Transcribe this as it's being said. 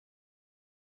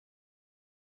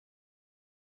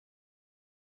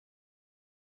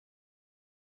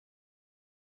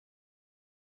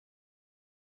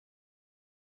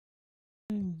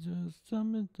Just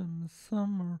summer, the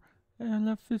summer, and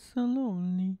I feel so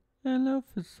lonely, and I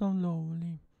feel so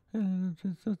lonely. And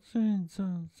it's a change,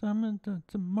 summer to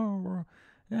tomorrow,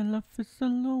 and I feel so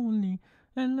lonely,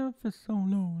 and I feel so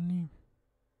lonely.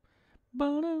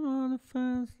 But I'm on the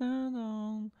fence that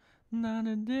on, not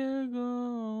a day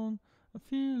gone, I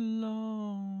feel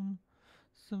alone.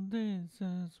 Some days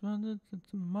just wanted to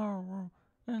tomorrow,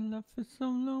 and I feel so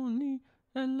lonely,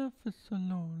 and I feel so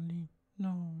lonely,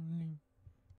 lonely.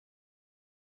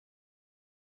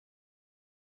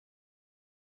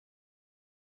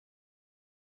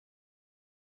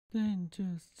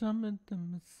 Dangerous summer,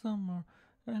 the summer,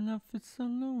 and I feel so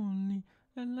lonely,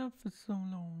 and I feel so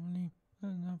lonely,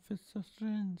 and I feel so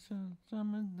strange,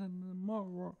 summer than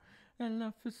tomorrow, and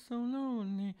I feel so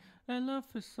lonely, and I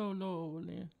feel so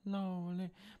lonely, lonely.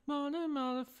 Morning,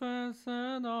 mother fast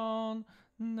and on,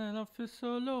 and I feel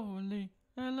so lonely,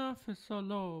 and I feel so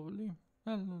lonely.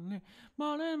 Lonely.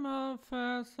 Morning, mother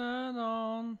fast and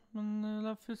on, and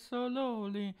I feel so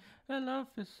lonely, and I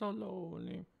feel so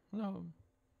lonely, lonely.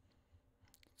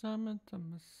 Summer,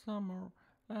 summer,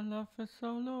 and I feel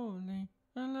so lonely,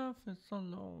 and I feel so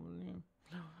lonely.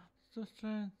 So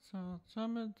strange, so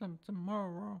summer,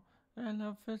 tomorrow, and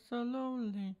I feel so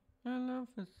lonely, and I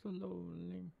feel so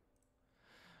lonely.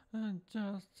 And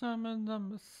just summer,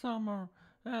 summer,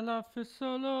 and I feel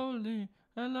so lonely,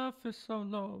 and I feel so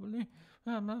lonely,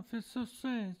 and I feel so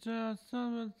strange, just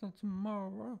summer,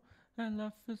 tomorrow, and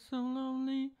I feel so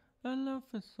lonely, and I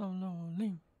feel so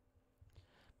lonely.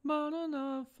 But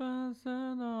enough I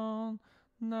said on,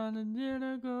 not a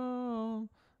year ago,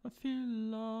 I feel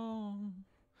alone.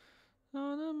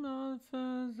 Not enough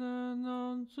I said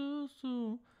on too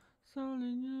soon, solely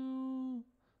you.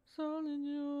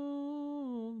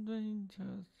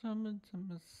 Dangerous summer to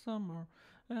my summer,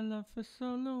 and I feel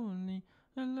so lonely,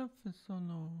 and I feel so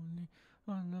lonely.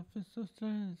 And I feel so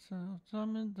strange, so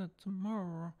summer to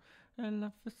tomorrow, and I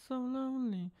feel so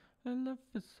lonely, and I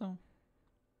feel so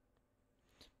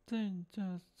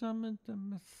just summer to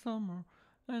my summer,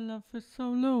 and I feel so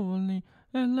lonely,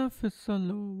 and I feel so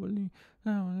lonely.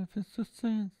 Now I feel so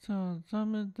strange, so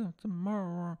summer to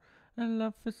tomorrow, and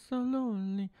I feel so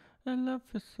lonely, and I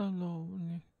feel so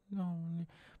lonely, lonely.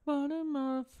 But in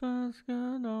my first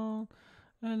got on,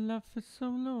 and I feel so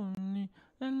lonely,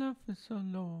 and I feel so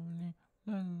lonely,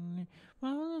 lonely. But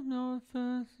in my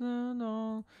first got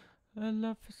on, and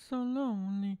I feel so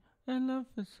lonely, and I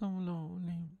feel so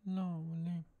lonely,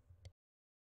 lonely.